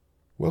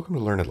Welcome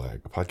to Learned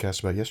Lag, a podcast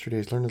about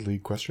yesterday's Learned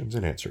League questions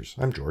and answers.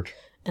 I'm George.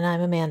 And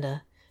I'm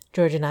Amanda.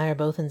 George and I are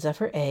both in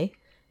Zephyr A.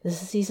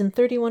 This is season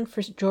 31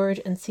 for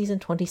George and season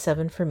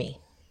 27 for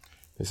me.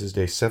 This is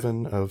day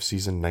 7 of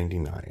season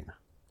 99.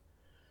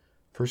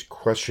 First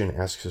question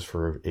asks us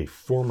for a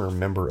former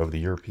member of the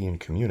European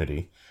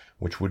Community,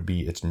 which would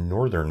be its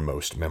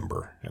northernmost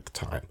member at the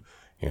time,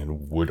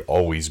 and would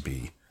always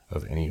be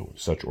of any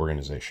such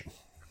organization.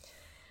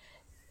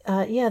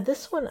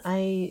 This one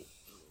I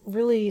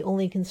really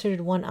only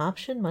considered one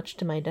option, much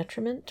to my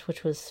detriment,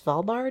 which was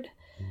Svalbard.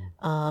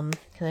 Because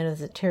I know it's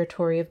a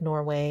territory of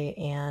Norway,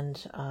 and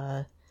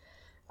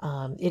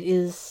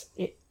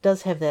it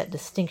does have that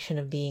distinction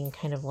of being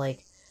kind of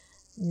like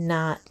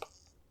not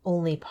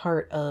only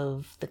part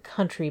of the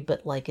country,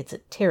 but like it's a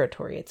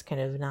territory. It's kind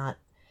of not,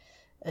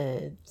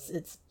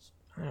 it's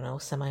I don't know,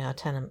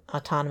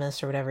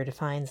 semi-autonomous or whatever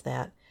defines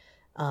that.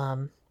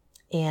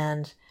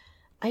 And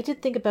I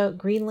did think about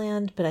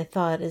Greenland, but I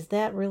thought, is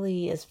that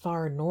really as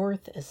far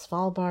north as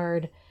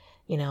Svalbard?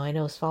 You know, I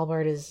know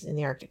Svalbard is in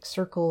the Arctic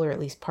Circle, or at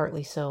least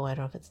partly so. I don't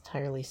know if it's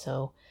entirely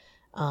so.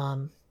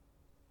 And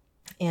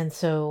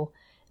so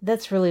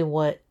that's really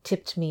what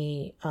tipped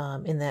me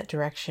in that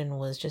direction,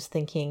 was just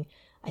thinking,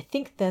 I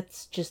think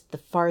that's just the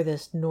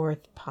farthest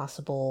north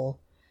possible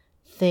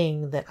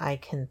thing that I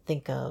can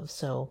think of.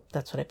 So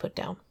that's what I put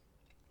down.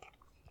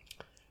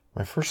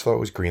 My first thought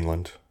was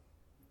Greenland.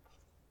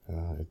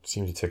 It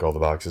seemed to tick all the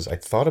boxes. I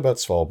thought about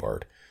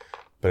Svalbard,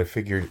 but I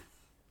figured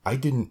I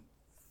didn't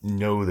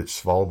know that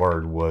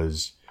Svalbard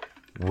was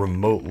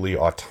remotely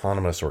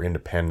autonomous or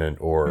independent,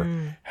 or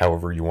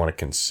however you want to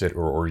consider,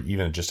 or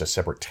even just a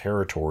separate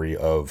territory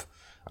of,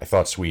 I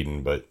thought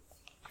Sweden, but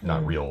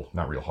not real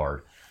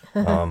hard.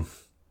 I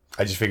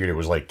just figured it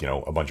was like,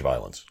 a bunch of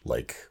islands,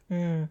 like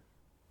Long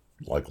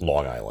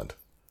Island.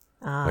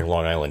 Like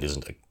Long Island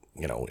isn't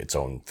its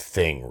own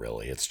thing,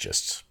 really. It's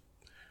just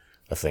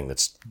a thing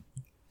that's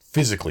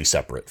physically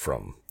separate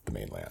from the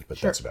mainland, but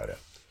That's about it.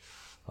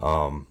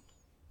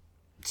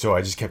 So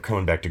I just kept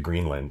coming back to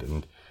Greenland,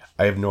 and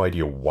I have no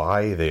idea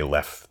why they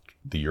left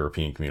the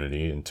European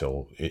Community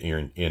until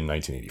in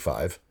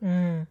 1985.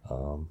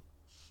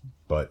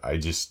 But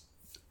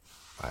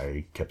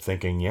I kept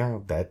thinking,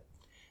 that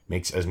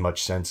makes as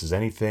much sense as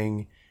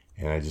anything,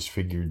 and I just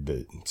figured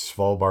that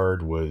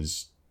Svalbard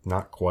was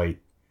not quite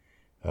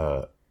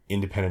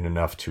independent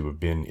enough to have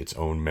been its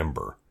own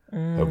member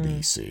of the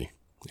EC.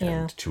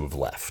 And to have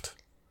left.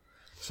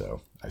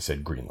 So I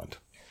said Greenland.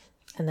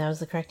 And that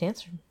was the correct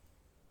answer.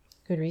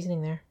 Good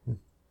reasoning there.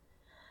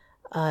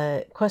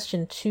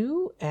 Question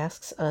 2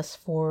 asks us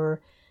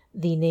for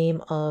the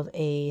name of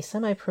a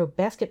semi-pro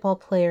basketball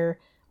player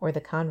or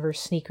the Converse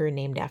sneaker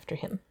named after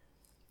him.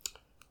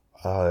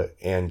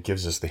 And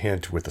gives us the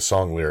hint with the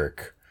song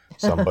lyric,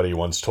 "Somebody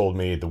once told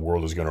me the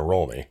world is going to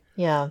roll me."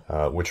 Yeah.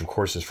 Which, of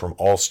course, is from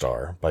All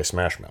Star by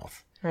Smash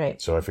Mouth.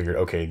 Right. So I figured,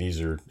 okay, these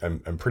are,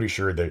 I'm pretty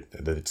sure that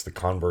it's the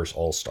Converse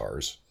All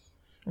Stars,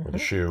 or the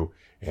shoe,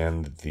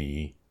 and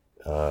the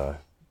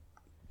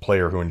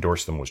player who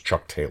endorsed them was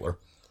Chuck Taylor.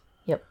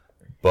 Yep.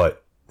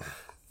 But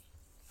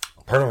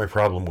part of my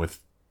problem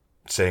with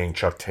saying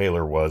Chuck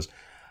Taylor was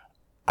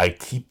I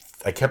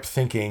kept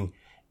thinking,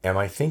 am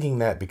I thinking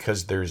that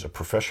because there's a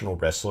professional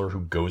wrestler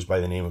who goes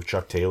by the name of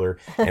Chuck Taylor,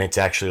 and it's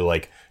actually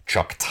like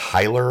Chuck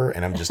Tyler,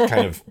 and I'm just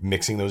kind of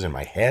mixing those in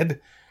my head?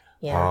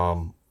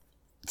 Yeah.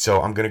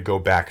 So I'm going to go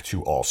back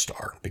to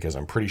All-Star because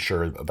I'm pretty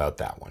sure about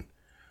that one.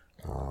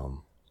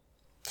 I'll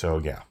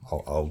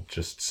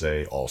just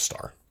say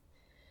All-Star.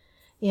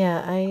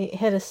 Yeah, I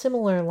had a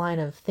similar line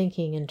of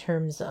thinking in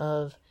terms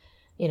of,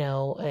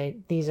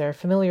 these are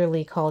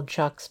familiarly called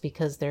Chucks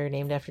because they're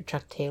named after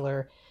Chuck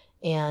Taylor.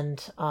 And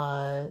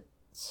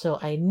so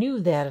I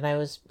knew that, and I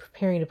was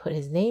preparing to put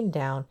his name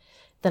down.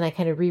 Then I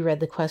kind of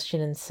reread the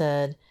question and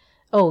said,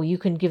 oh, you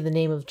can give the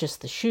name of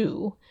just the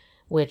shoe,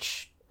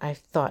 which I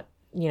thought,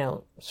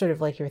 sort of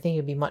like you were thinking,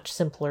 would be much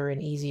simpler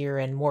and easier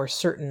and more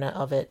certain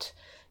of it,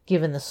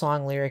 given the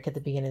song lyric at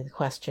the beginning of the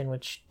question,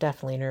 which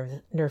definitely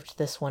nerfed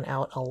this one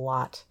out a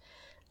lot.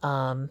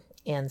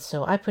 And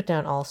so I put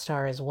down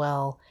All-Star as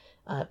well,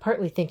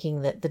 partly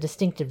thinking that the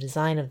distinctive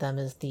design of them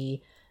is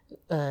the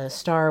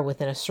star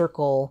within a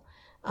circle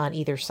on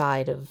either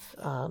side of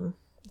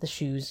the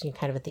shoes,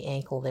 kind of at the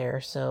ankle there.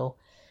 So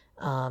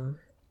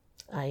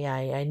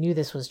I knew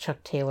this was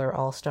Chuck Taylor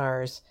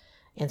All-Stars,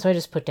 and so I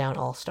just put down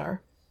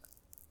All-Star.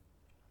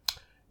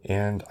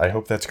 And I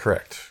hope that's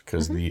correct,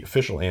 because the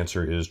official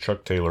answer is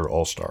Chuck Taylor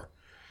All-Star.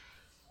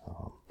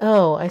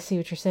 Oh, I see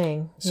what you're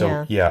saying.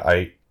 So,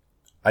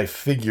 I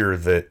figure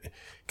that,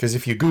 because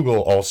if you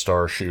Google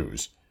All-Star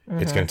shoes,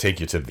 it's going to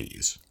take you to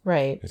these.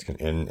 Right.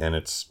 And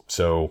it's,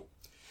 so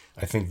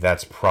I think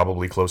that's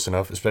probably close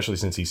enough, especially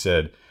since he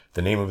said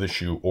the name of the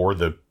shoe or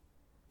the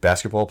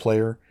basketball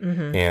player,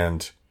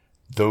 and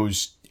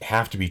those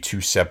have to be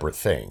two separate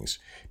things,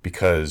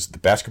 because the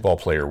basketball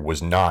player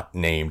was not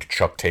named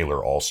Chuck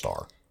Taylor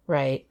All-Star.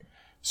 Right.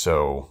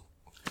 So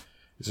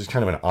this is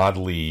kind of an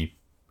oddly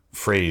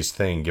phrased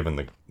thing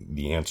given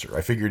the answer.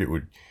 I figured it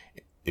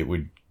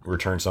would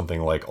return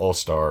something like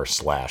All-Star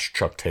 /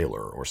 Chuck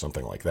Taylor or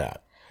something like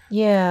that.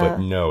 Yeah. But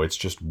no, it's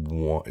just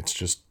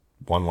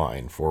one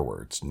line, 4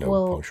 words,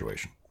 no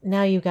punctuation.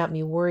 Now you got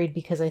me worried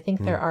because I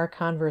think there are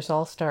Converse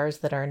All-Stars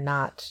that are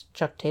not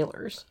Chuck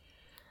Taylors.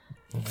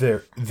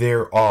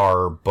 There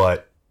are,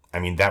 but I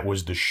mean that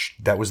was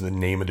the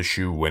name of the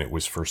shoe when it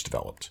was first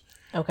developed.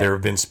 Okay. There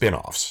have been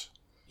spin-offs.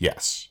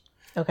 Yes.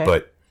 Okay.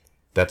 But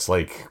that's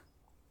like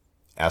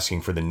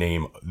asking for the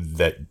name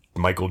that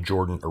Michael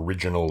Jordan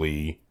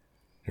originally,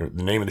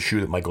 the name of the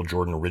shoe that Michael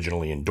Jordan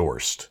originally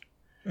endorsed,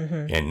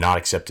 and not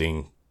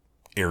accepting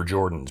Air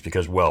Jordans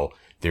because, well,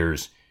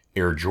 there's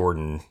Air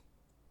Jordan,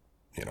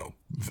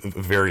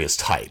 various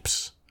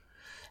types.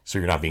 So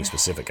you're not being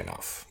specific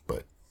enough.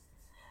 But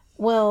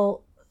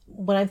well,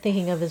 what I'm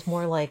thinking of is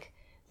more like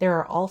there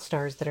are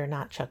All-Stars that are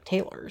not Chuck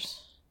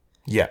Taylors.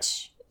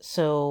 Yes.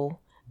 So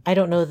I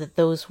don't know that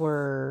those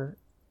were,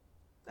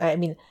 I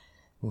mean,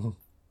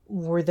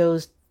 were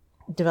those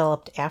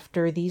developed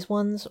after these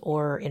ones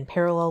or in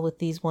parallel with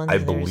these ones? I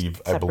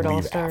believe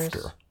All-Stars?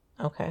 after.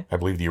 Okay. I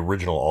believe the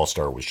original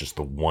All-Star was just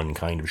the one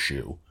kind of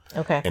shoe.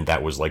 Okay. And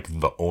that was like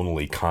the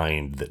only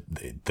kind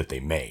that they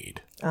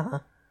made. Uh-huh.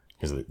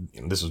 Because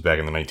this was back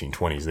in the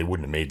 1920s. They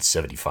wouldn't have made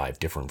 75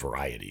 different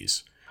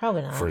varieties.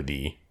 Probably not. For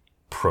the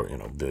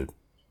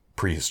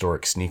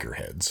prehistoric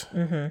sneakerheads.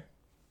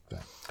 Mm-hmm.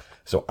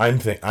 So I'm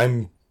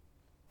going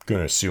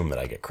to assume that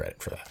I get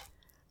credit for that.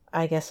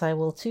 I guess I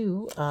will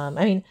too.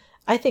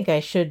 I think I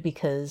should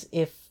because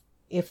if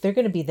they're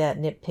going to be that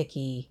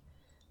nitpicky,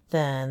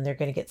 then they're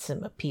going to get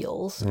some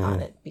appeals on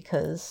it.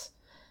 Because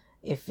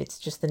if it's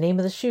just the name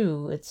of the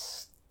shoe,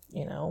 it's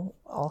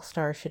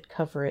All-Star should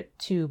cover it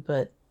too.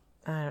 But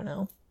I don't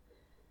know.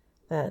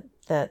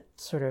 That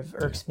sort of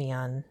irks me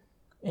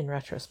in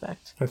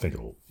retrospect. I think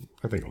it'll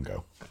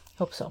go.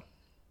 Hope so.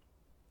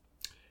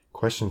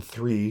 Question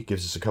 3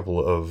 gives us a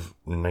couple of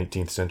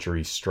 19th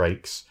century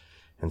strikes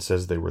and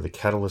says they were the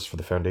catalyst for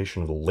the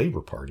foundation of the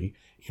Labor Party.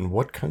 In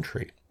what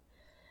country?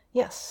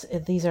 Yes,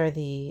 these are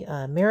the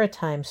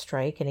Maritime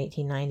Strike in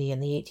 1890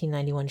 and the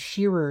 1891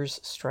 Shearers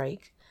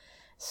Strike.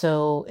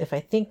 So if I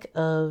think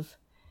of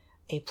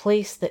a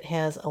place that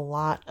has a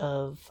lot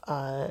of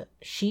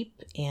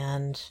sheep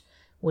and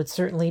would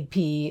certainly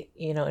be,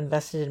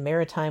 invested in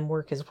maritime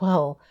work as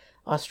well,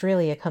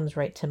 Australia comes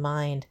right to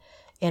mind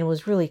and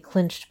was really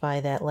clinched by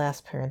that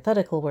last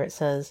parenthetical where it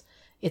says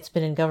it's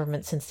been in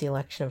government since the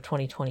election of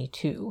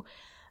 2022.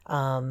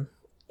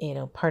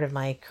 Part of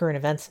my current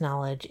events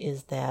knowledge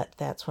is that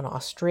that's when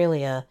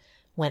Australia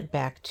went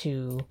back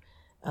to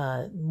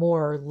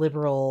more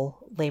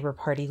liberal Labour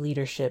Party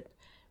leadership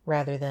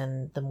rather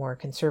than the more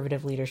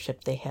conservative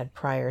leadership they had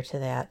prior to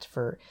that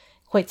for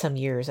quite some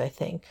years, I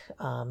think.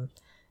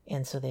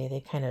 And so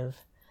they kind of,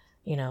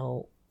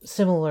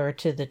 similar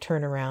to the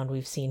turnaround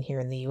we've seen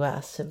here in the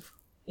U.S. have,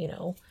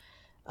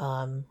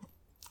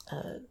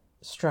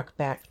 struck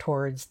back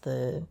towards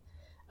a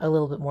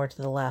little bit more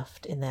to the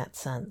left in that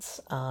sense.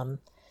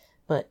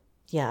 But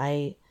yeah,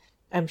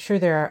 I'm sure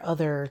there are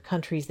other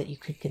countries that you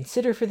could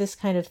consider for this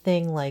kind of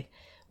thing, like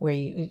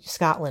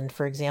Scotland,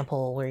 for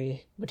example, where you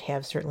would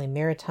have certainly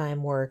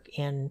maritime work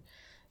and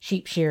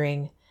sheep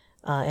shearing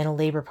and a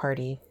Labour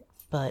Party.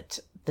 But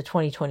the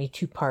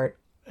 2022 part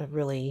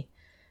really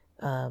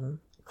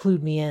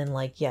clued me in,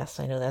 like, yes,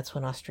 I know that's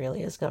when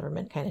Australia's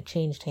government kind of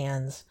changed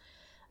hands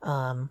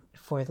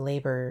for the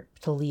Labour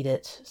to lead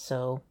it.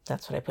 So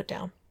that's what I put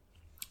down.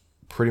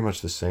 Pretty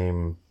much the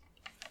same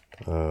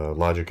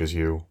logic as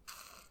you.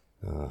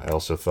 I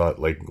also thought,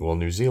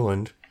 New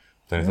Zealand.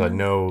 Then I thought,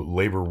 no,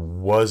 Labour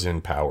was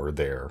in power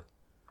there.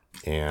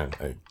 And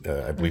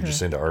I believe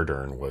Jacinda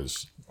Ardern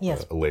was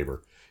a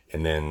Labour.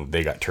 And then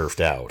they got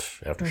turfed out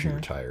after she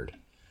retired.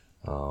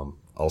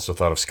 Also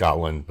thought of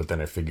Scotland, but then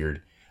I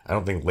figured, I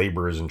don't think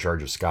Labour is in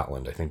charge of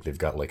Scotland. I think they've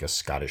got a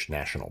Scottish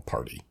National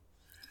Party.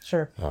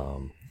 Sure.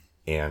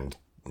 And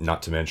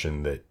not to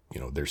mention that,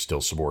 they're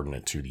still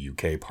subordinate to the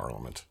UK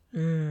Parliament.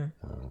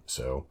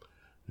 So,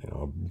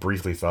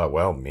 briefly thought,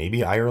 well,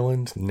 maybe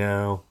Ireland?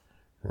 No.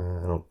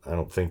 I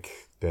don't think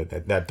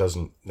that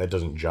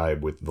doesn't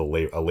jibe with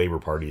a Labour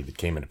Party that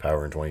came into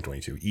power in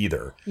 2022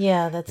 either.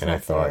 Yeah, that's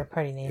not their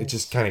party name. It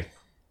just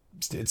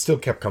it still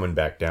kept coming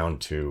back down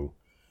to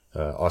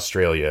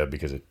Australia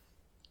because it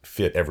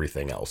fit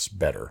everything else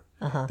better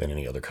than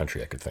any other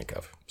country I could think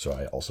of. So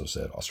I also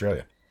said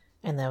Australia.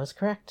 And that was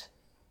correct.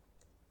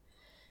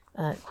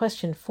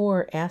 Question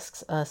 4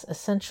 asks us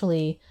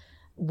essentially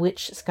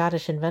which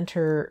Scottish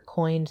inventor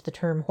coined the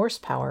term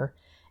horsepower,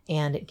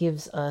 and it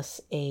gives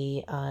us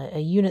a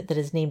unit that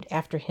is named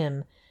after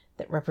him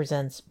that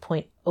represents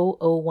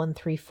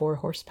 0.00134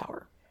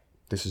 horsepower.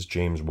 This is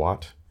James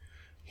Watt.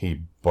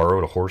 He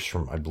borrowed a horse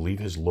from, I believe,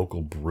 his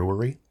local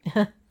brewery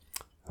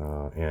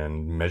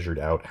and measured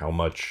out how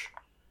much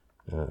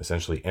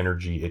essentially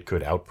energy it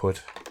could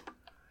output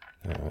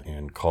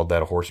and called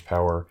that a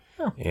horsepower.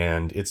 Oh.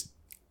 And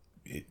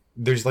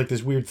there's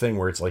this weird thing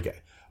where it's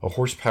a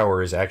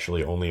horsepower is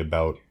actually only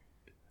about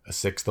a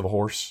sixth of a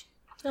horse.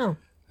 Oh.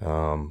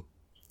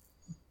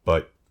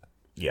 But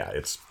yeah,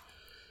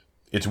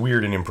 it's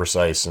weird and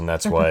imprecise, and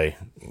that's why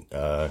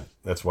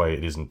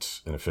it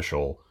isn't an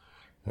official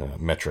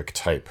metric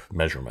type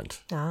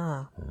measurement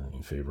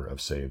in favor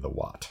of, say, the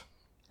watt.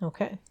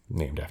 Okay.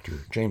 Named after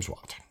James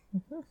Watt.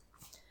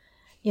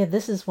 Yeah,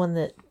 this is one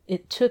that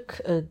it took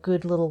a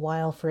good little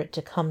while for it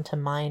to come to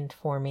mind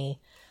for me,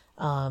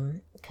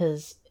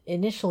 because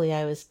initially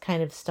I was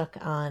kind of stuck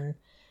on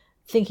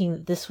thinking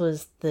that this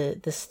was the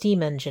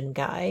steam engine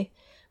guy,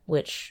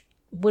 which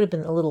would have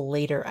been a little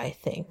later, I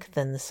think,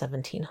 than the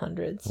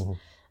 1700s.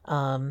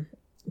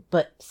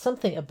 But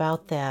something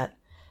about that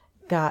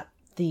got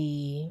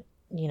the,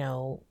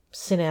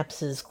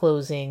 synapses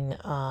closing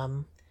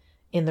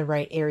in the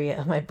right area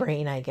of my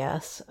brain, I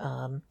guess.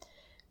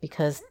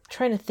 Because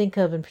trying to think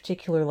of in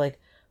particular, like,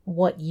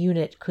 what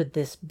unit could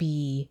this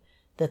be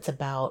that's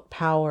about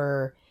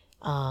power,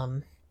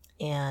 and,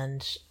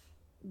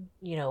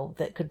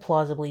 that could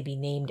plausibly be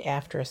named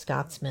after a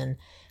Scotsman.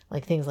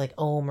 Like things like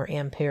ohm or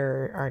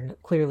ampere are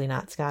clearly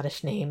not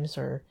Scottish names,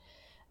 or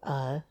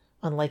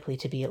unlikely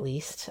to be, at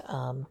least.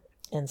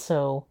 And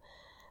so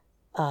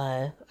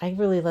I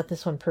really let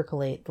this one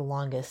percolate the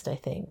longest, I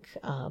think.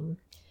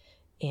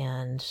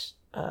 And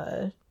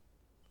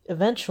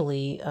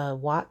eventually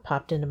Watt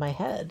popped into my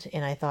head,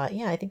 and I thought,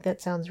 yeah, I think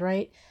that sounds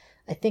right.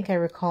 I think I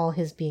recall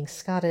his being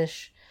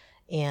Scottish,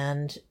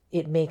 and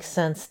it makes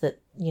sense that,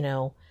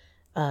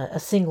 a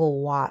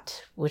single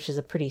watt, which is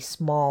a pretty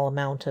small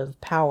amount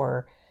of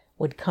power,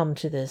 would come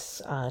to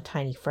this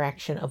tiny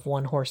fraction of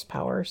 1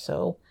 horsepower.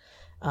 So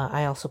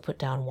I also put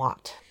down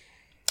watt.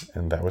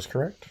 And that was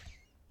correct.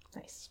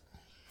 Nice.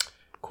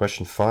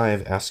 Question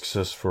 5 asks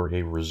us for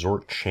a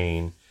resort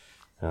chain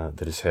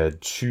that has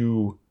had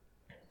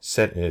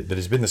that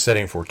has been the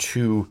setting for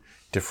 2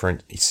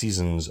 different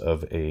seasons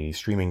of a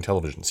streaming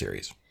television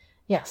series.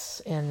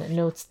 Yes, and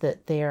notes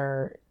that they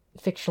are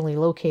fictionally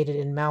located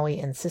in Maui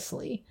and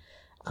Sicily.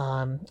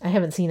 I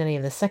haven't seen any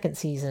of the second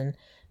season,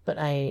 but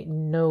I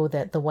know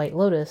that The White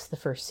Lotus, the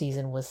first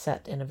season, was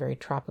set in a very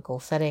tropical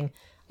setting.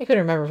 I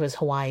couldn't remember if it was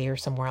Hawaii or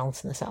somewhere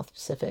else in the South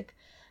Pacific.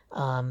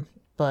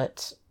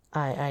 But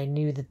I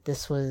knew that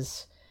this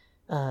was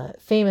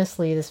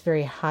famously this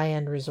very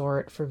high-end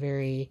resort for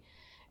very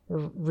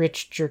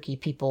rich, jerky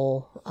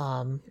people,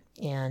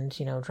 and,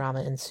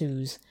 drama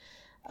ensues.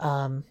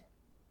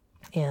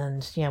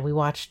 And, yeah, we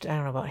watched, I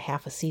don't know, about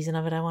half a season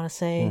of it, I want to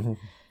say.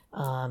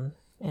 And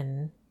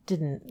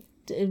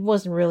it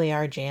wasn't really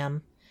our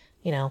jam.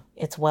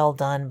 It's well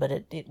done, but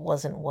it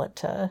wasn't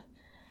what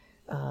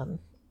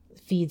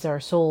feeds our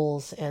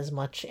souls as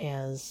much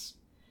as,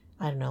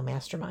 I don't know,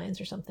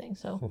 Masterminds or something.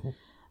 So,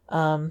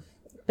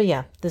 but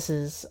yeah, this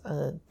is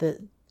I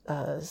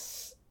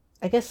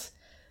guess,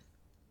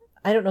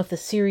 I don't know if the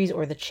series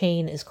or the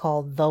chain is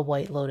called The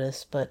White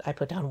Lotus, but I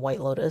put down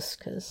White Lotus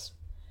because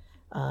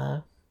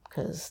the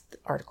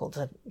article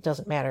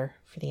doesn't matter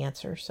for the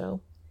answer.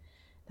 So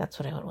that's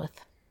what I went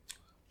with.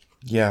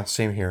 Yeah,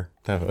 same here.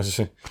 That was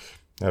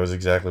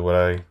exactly what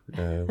I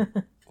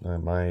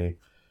my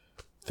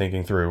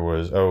thinking through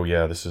was, oh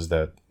yeah, this is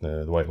the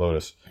White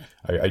Lotus.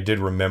 I did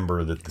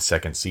remember that the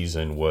second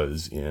season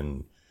was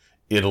in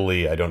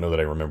Italy. I don't know that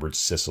I remembered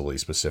Sicily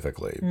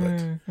specifically,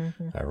 but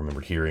I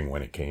remembered hearing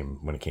when it came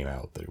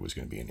out that it was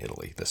going to be in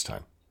Italy this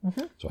time.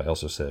 So I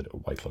also said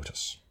White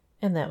Lotus.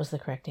 And that was the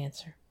correct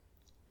answer.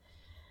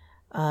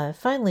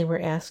 Finally, we're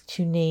asked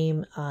to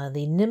name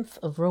the nymph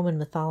of Roman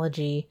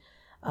mythology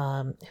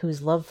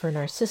whose love for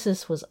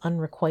Narcissus was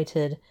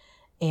unrequited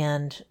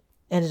and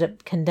ended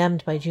up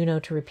condemned by Juno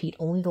to repeat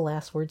only the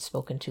last words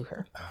spoken to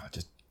her.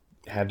 Just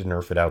had to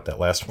nerf it out, that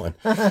last one.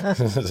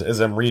 As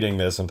I'm reading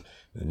this, and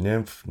the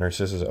nymph,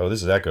 Narcissus, oh,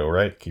 this is Echo,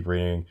 right? Keep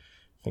reading.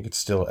 I think it's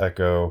still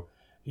Echo.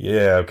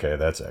 Yeah, okay,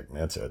 that's it.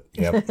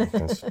 Yep.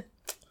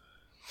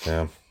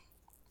 Yeah.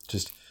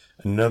 Just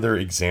another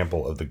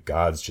example of the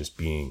gods just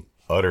being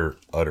utter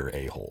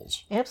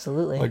a-holes.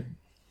 Absolutely. Like,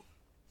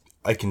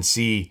 I can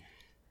see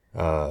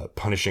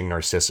punishing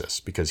Narcissus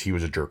because he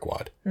was a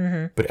jerkwad.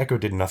 But Echo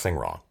did nothing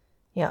wrong.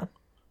 Yeah.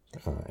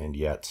 And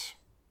yet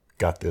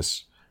got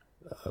this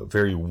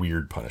very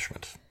weird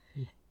punishment.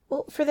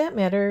 Well, for that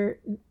matter,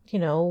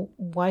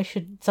 why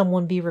should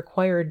someone be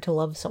required to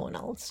love someone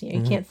else?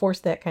 You can't force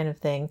that kind of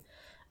thing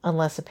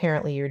unless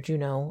apparently you're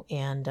Juno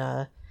and,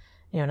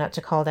 not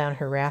to call down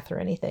her wrath or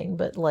anything,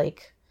 but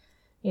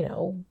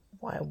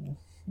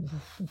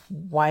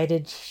why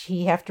did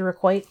she have to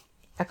requite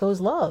Echo's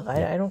love?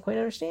 I don't quite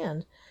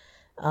understand.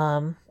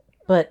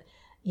 But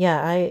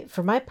yeah,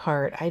 for my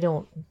part, I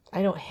don't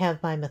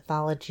have my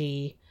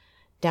mythology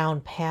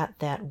down pat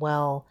that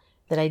well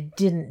that I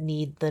didn't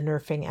need the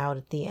nerfing out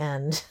at the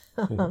end.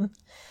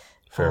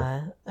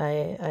 Fair.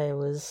 I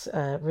was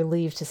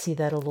relieved to see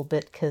that a little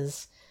bit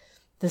because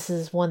this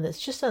is one that's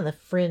just on the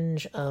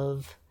fringe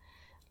of,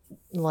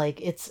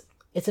 like, it's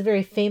a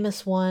very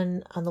famous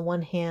one on the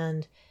one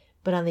hand,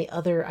 but on the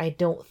other, I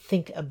don't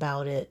think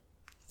about it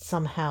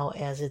somehow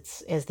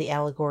as the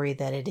allegory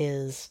that it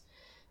is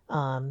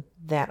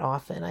that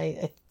often.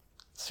 I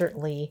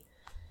certainly,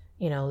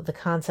 the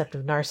concept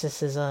of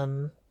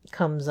narcissism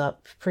comes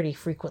up pretty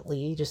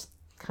frequently, just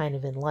kind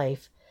of in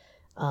life.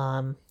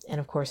 And And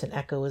of course, an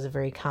echo is a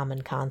very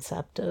common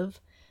concept of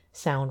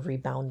sound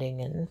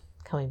rebounding and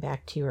coming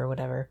back to you or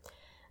whatever.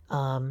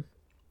 And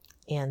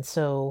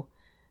so,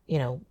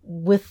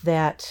 with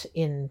that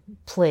in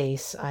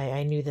place,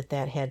 I knew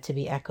that had to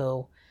be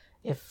echo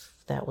if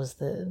that was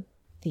the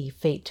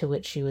fate to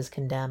which she was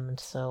condemned.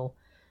 So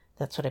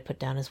that's what I put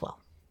down as well.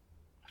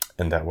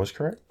 And that was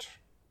correct.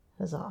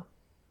 Huzzah.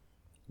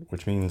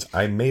 Which means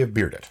I may have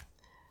beered it.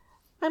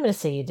 I'm going to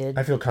say you did.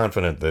 I feel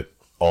confident that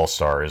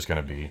All-Star is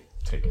going to be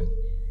taken.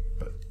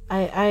 But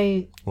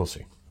we'll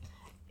see.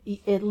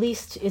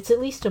 It's at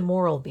least a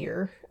moral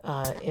beer,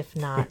 if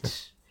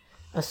not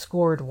a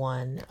scored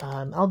one.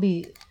 I'll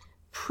be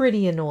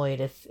pretty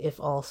annoyed if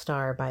All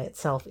Star by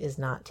itself is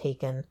not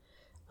taken,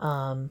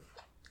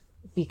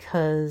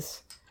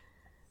 because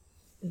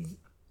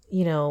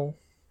the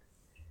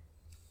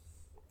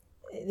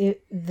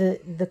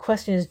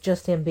question is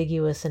just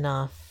ambiguous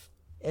enough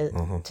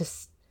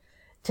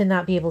to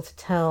not be able to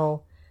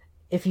tell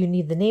if you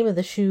need the name of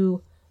the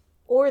shoe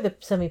or the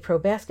semi-pro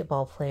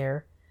basketball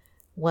player.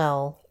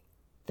 Well,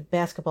 the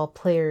basketball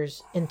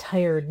player's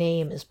entire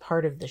name is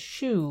part of the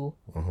shoe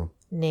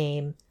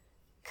name,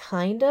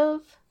 kind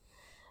of.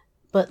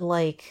 But,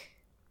 like,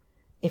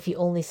 if you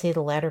only say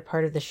the latter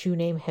part of the shoe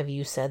name, have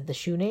you said the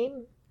shoe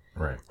name?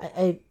 Right.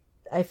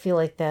 I feel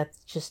like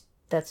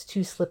that's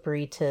too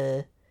slippery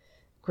to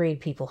grade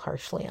people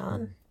harshly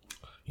on.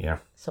 Yeah.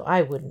 So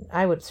I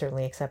would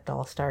certainly accept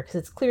All-Star, because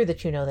it's clear that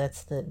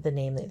that's the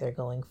name that they're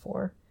going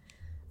for.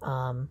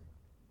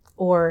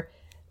 Or,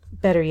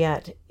 better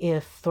yet,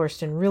 if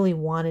Thorsten really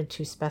wanted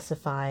to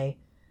specify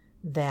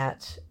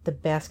that the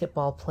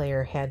basketball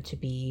player had to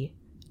be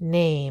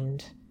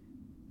named,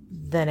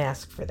 then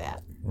ask for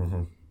that.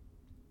 Mm-hmm.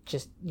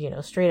 Just,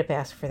 straight up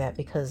ask for that,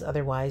 because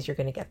otherwise you're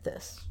going to get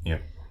this. Yeah.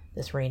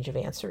 This range of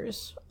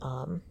answers.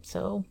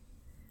 So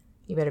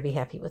you better be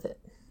happy with it.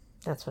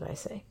 That's what I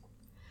say.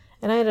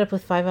 And I ended up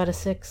with 5 out of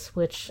 6,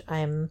 which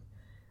I'm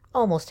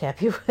almost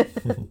happy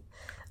with.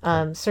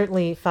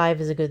 Certainly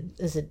 5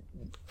 is a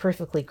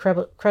perfectly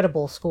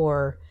credible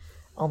score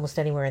almost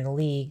anywhere in the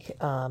league.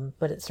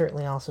 But it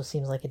certainly also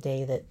seems like a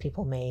day that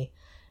people may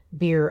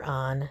beer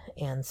on.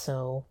 And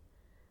so,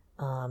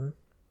 I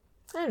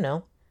don't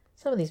know.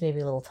 Some of these may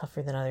be a little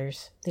tougher than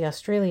others. The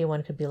Australia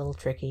one could be a little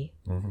tricky.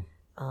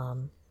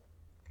 Mm-hmm.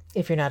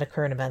 If you're not a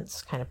current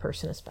events kind of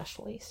person,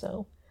 especially.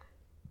 So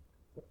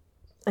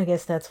I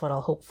guess that's what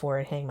I'll hope for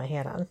and hang my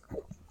hat on.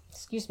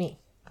 Excuse me.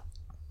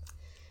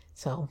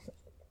 So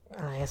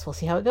I guess we'll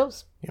see how it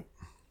goes. Yep.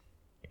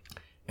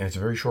 And it's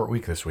a very short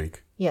week this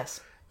week. Yes.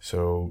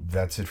 So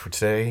that's it for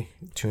today.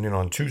 Tune in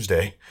on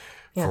Tuesday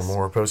for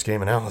more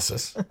post-game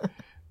analysis.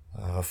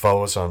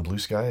 Follow us on Blue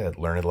Sky at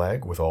Learned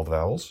Lag with all the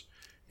vowels.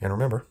 And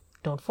remember,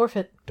 don't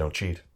forfeit. Don't cheat.